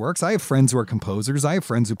music works. I have friends who are composers. I have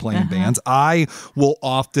friends who play in bands. I will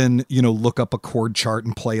often, look up a chord chart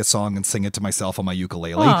and play a song and sing it to myself on my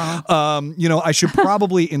ukulele. I should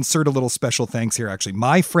probably insert a little special thanks here, actually.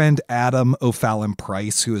 My friend Adam O'Fallon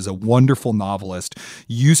Price, who is a wonderful novelist,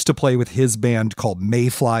 used to play with his band called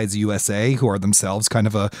Mayflies USA, who are themselves kind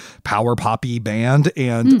of a power poppy band.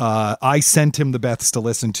 And I sent him the Beths to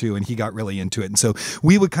listen to, and he got really into it. And so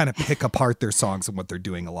we would kind of pick apart their songs and what they're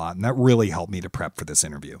doing a lot. And that really helped me to prep for this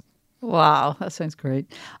interview. Wow, that sounds great.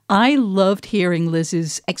 I loved hearing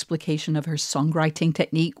Liz's explication of her songwriting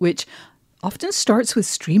technique, which often starts with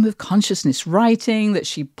stream of consciousness writing that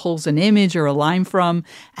she pulls an image or a line from,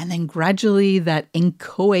 and then gradually that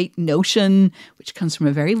inchoate notion, which comes from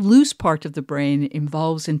a very loose part of the brain,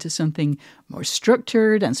 evolves into something more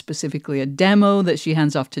structured, and specifically a demo that she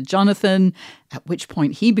hands off to Jonathan, at which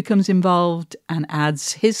point he becomes involved and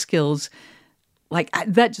adds his skills.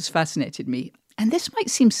 That just fascinated me. And this might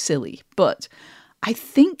seem silly, but I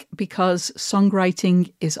think because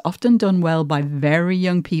songwriting is often done well by very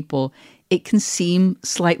young people, it can seem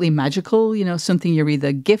slightly magical, something you're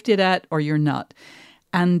either gifted at or you're not.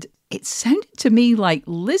 And it sounded to me like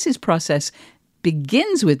Liz's process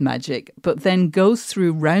begins with magic, but then goes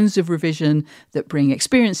through rounds of revision that bring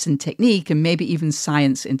experience and technique and maybe even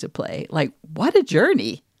science into play. What a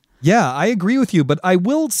journey. Yeah, I agree with you, but I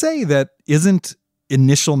will say that isn't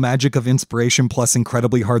initial magic of inspiration plus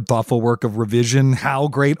incredibly hard, thoughtful work of revision how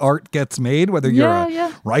great art gets made, whether you're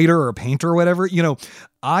a writer or a painter or whatever.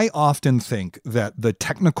 I often think that the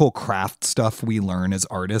technical craft stuff we learn as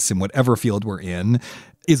artists in whatever field we're in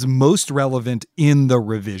is most relevant in the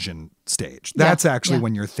revision stage. That's actually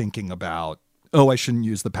when you're thinking about, I shouldn't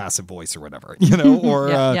use the passive voice or whatever, or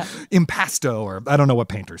impasto, or I don't know what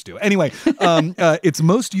painters do. Anyway, it's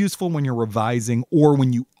most useful when you're revising or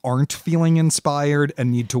when you aren't feeling inspired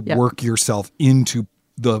and need to work yourself into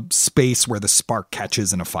the space where the spark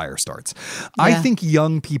catches and a fire starts. I think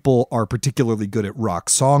young people are particularly good at rock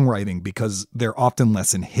songwriting because they're often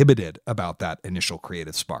less inhibited about that initial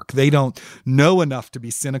creative spark. They don't know enough to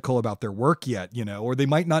be cynical about their work yet, or they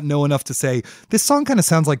might not know enough to say, this song kind of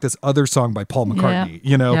sounds like this other song by Paul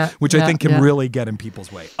McCartney, which I think can really get in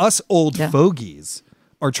people's way. Us old fogies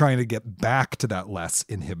are trying to get back to that less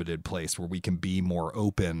inhibited place where we can be more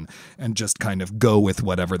open and just kind of go with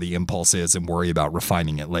whatever the impulse is and worry about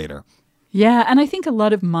refining it later. Yeah, and I think a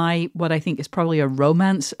lot of what I think is probably a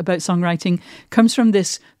romance about songwriting comes from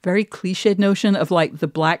this very cliched notion of the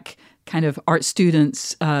black kind of art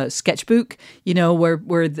students' sketchbook,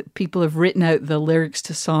 where the people have written out the lyrics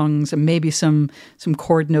to songs and maybe some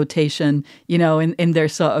chord notation, in their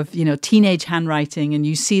sort of, teenage handwriting. And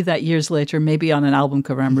you see that years later, maybe on an album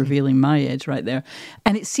cover. I'm revealing my age right there.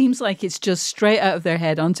 And it seems like it's just straight out of their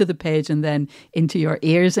head onto the page and then into your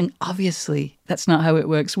ears. And obviously, that's not how it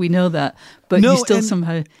works. We know that. But you still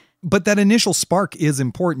somehow... But that initial spark is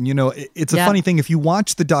important. It's a funny thing. If you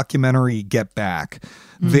watch the documentary Get Back,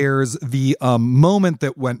 there's the moment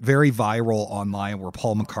that went very viral online where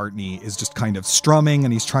Paul McCartney is just kind of strumming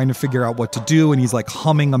and he's trying to figure out what to do. And he's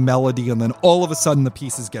humming a melody. And then all of a sudden the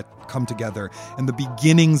pieces come together and the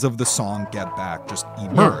beginnings of the song Get Back just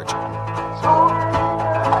emerge.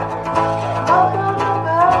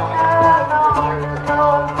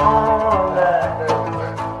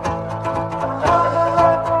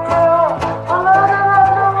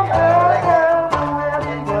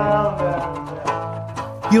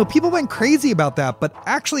 People went crazy about that, but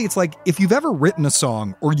actually it's if you've ever written a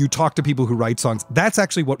song or you talk to people who write songs, that's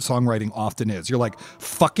actually what songwriting often is. You're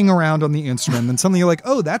fucking around on the instrument and then suddenly you're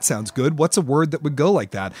oh, that sounds good. What's a word that would go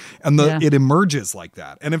like that? And it emerges like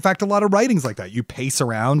that. And in fact, a lot of writing's like that. You pace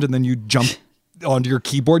around and then you jump onto your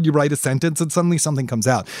keyboard, you write a sentence and suddenly something comes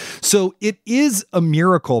out. So it is a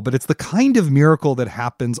miracle, but it's the kind of miracle that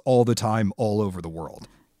happens all the time all over the world.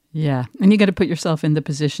 Yeah, and you got to put yourself in the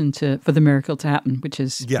position for the miracle to happen, which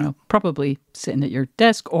is probably sitting at your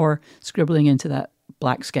desk or scribbling into that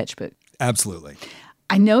black sketchbook. Absolutely.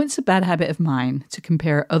 I know it's a bad habit of mine to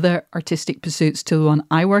compare other artistic pursuits to the one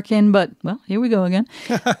I work in, but, here we go again.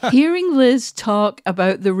 Hearing Liz talk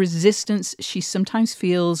about the resistance she sometimes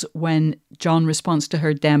feels when John responds to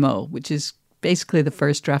her demo, which is basically the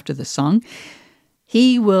first draft of the song,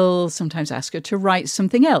 he will sometimes ask her to write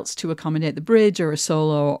something else to accommodate the bridge or a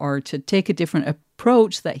solo or to take a different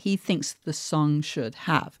approach that he thinks the song should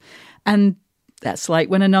have. And that's like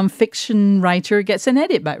when a nonfiction writer gets an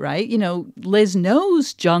edit back, right? Liz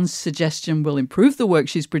knows John's suggestion will improve the work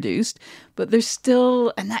she's produced, but there's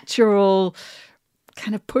still a natural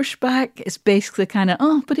kind of pushback. It's basically kind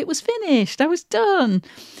of, but it was finished. I was done.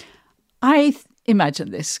 I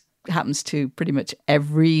imagine this happens to pretty much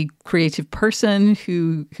every creative person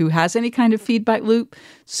who has any kind of feedback loop.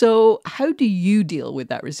 So how do you deal with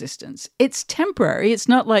that resistance? It's temporary. It's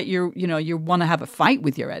not like you want to have a fight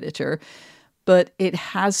with your editor, but it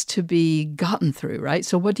has to be gotten through, right?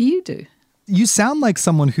 So what do you do? You sound like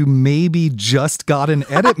someone who maybe just got an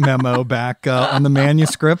edit memo back on the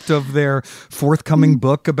manuscript of their forthcoming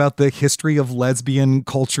book about the history of lesbian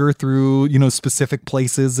culture through, specific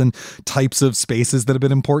places and types of spaces that have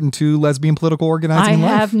been important to lesbian political organizing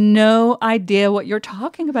life. I have no idea what you're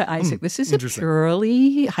talking about, Isaac. This is a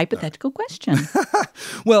purely hypothetical question.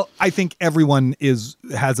 Well, I think everyone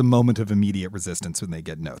has a moment of immediate resistance when they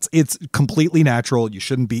get notes. It's completely natural. You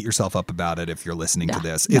shouldn't beat yourself up about it if you're listening to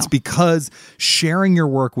this. It's because sharing your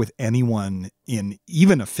work with anyone in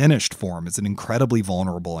even a finished form is an incredibly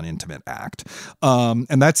vulnerable and intimate act.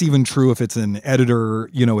 And that's even true if it's an editor,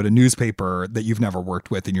 at a newspaper that you've never worked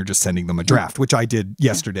with and you're just sending them a draft, which I did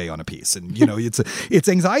yesterday on a piece. And, it's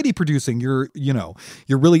anxiety producing. You're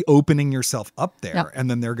really opening yourself up there and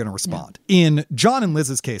then they're going to respond. In John and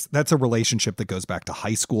Liz's case, that's a relationship that goes back to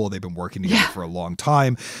high school. They've been working together for a long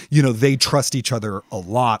time. They trust each other a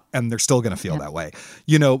lot and they're still going to feel that way.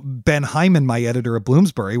 Ben Hyman, my editor at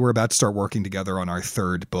Bloomsbury, we're about to start working together on our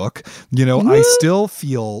third book. I still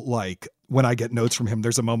feel like when I get notes from him,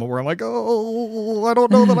 there's a moment where I'm like, oh, I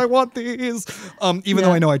don't know that I want these, even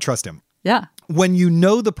though I know I trust him. Yeah. When you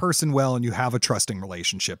know the person well and you have a trusting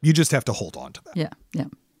relationship, you just have to hold on to that. Yeah. Yeah.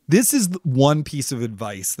 This is one piece of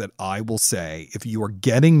advice that I will say if you are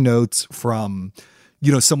getting notes from,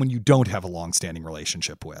 someone you don't have a long-standing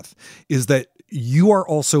relationship with, is that you are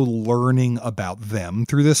also learning about them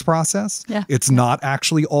through this process. Yeah. It's not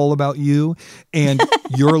actually all about you. And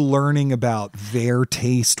you're learning about their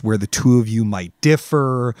taste, where the two of you might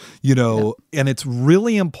differ, and it's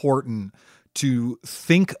really important to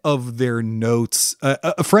think of their notes.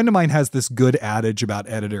 A friend of mine has this good adage about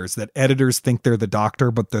editors, that editors think they're the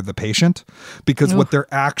doctor, but they're the patient, because what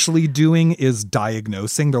they're actually doing is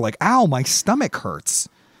diagnosing. They're like, ow, my stomach hurts.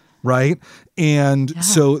 Right. And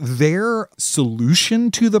so their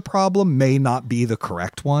solution to the problem may not be the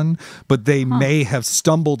correct one, but they may have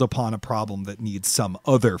stumbled upon a problem that needs some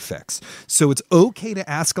other fix. So it's okay to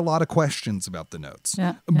ask a lot of questions about the notes.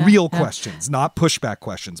 Real questions, not pushback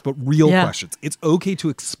questions, but real questions. It's okay to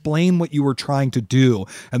explain what you were trying to do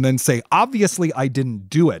and then say, obviously, I didn't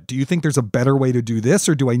do it. Do you think there's a better way to do this,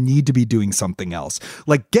 or do I need to be doing something else?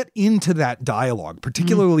 Like, get into that dialogue,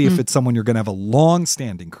 particularly if it's someone you're going to have a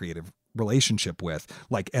long-standing creative relationship with,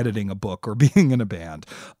 like editing a book or being in a band,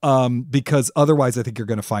 because otherwise I think you're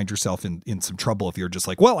going to find yourself in some trouble if you're just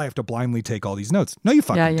like, well, I have to blindly take all these notes. No, you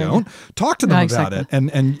fucking don't. Talk to them about it,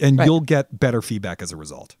 and you'll get better feedback as a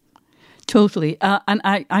result. Totally. And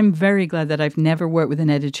I'm very glad that I've never worked with an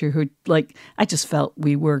editor who, I just felt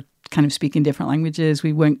we were kind of speaking different languages.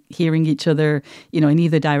 We weren't hearing each other, in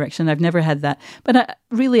either direction. I've never had that. But I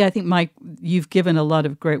think, Mike, you've given a lot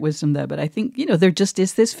of great wisdom there. But I think, there just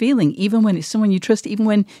is this feeling, even when it's someone you trust, even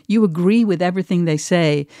when you agree with everything they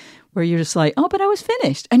say, where you're just like, oh, but I was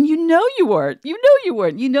finished. And you weren't.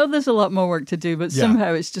 There's a lot more work to do. But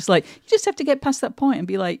somehow it's just like, you just have to get past that point and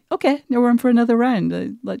be like, okay, now we're in for another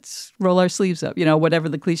round. Let's roll our sleeves up, whatever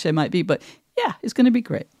the cliche might be. But yeah, it's going to be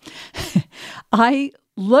great. I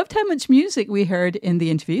loved how much music we heard in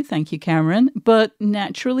the interview. Thank you, Cameron. But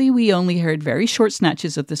naturally, we only heard very short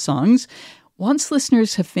snatches of the songs. Once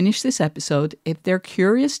listeners have finished this episode, if they're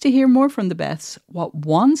curious to hear more from the Beths, what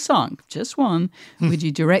one song, just one, would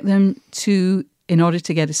you direct them to in order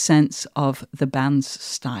to get a sense of the band's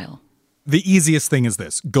style? The easiest thing is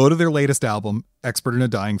this. Go to their latest album, Expert in a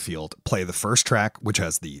Dying Field, play the first track, which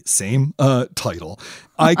has the same title.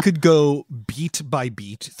 I could go beat by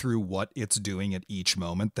beat through what it's doing at each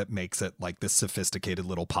moment that makes it like this sophisticated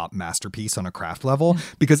little pop masterpiece on a craft level,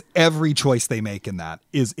 because every choice they make in that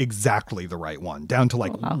is exactly the right one, down to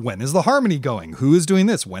when is the harmony going? Who is doing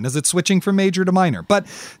this? When is it switching from major to minor? But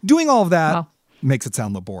doing all of that makes it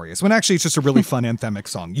sound laborious, when actually it's just a really fun anthemic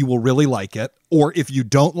song. You will really like it. Or if you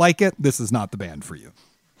don't like it, this is not the band for you.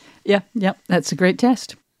 Yeah, that's a great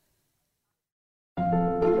test.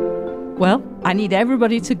 Well, I need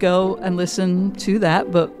everybody to go and listen to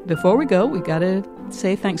that. But before we go, we got to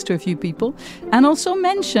say thanks to a few people. And also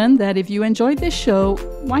mention that if you enjoyed this show,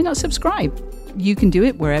 why not subscribe? You can do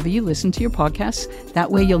it wherever you listen to your podcasts. That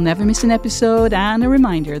way you'll never miss an episode, and a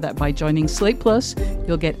reminder that by joining Slate Plus,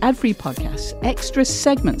 you'll get ad-free podcasts, extra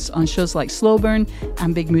segments on shows like Slow Burn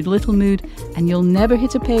and Big Mood, Little Mood, and you'll never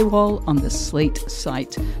hit a paywall on the Slate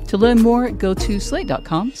site. To learn more, go to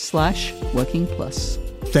slate.com/workingplus.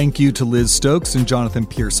 Thank you to Liz Stokes and Jonathan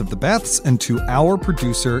Pierce of the Beths, and to our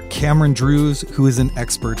producer, Cameron Drews, who is an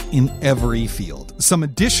expert in every field. Some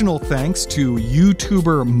additional thanks to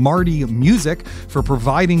YouTuber Marty Music for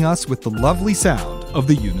providing us with the lovely sound of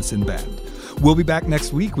the Unison Band. We'll be back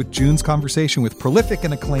next week with June's conversation with prolific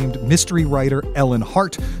and acclaimed mystery writer Ellen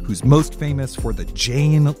Hart, who's most famous for the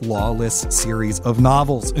Jane Lawless series of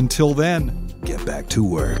novels. Until then, get back to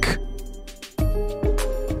work.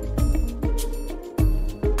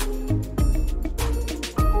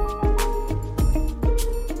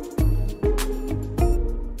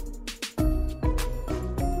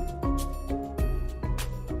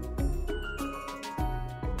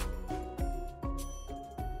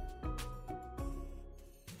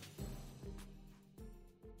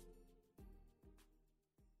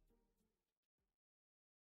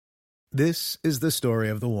 This is the story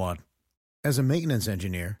of the one. As a maintenance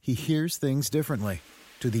engineer, he hears things differently.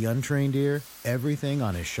 To the untrained ear, everything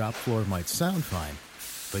on his shop floor might sound fine,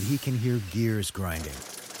 but he can hear gears grinding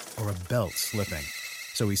or a belt slipping.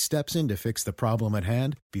 So he steps in to fix the problem at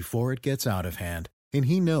hand before it gets out of hand. And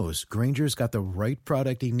he knows Granger's got the right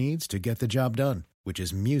product he needs to get the job done, which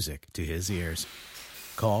is music to his ears.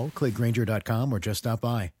 Call, click Granger.com, or just stop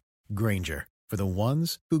by. Granger, for the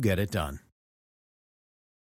ones who get it done.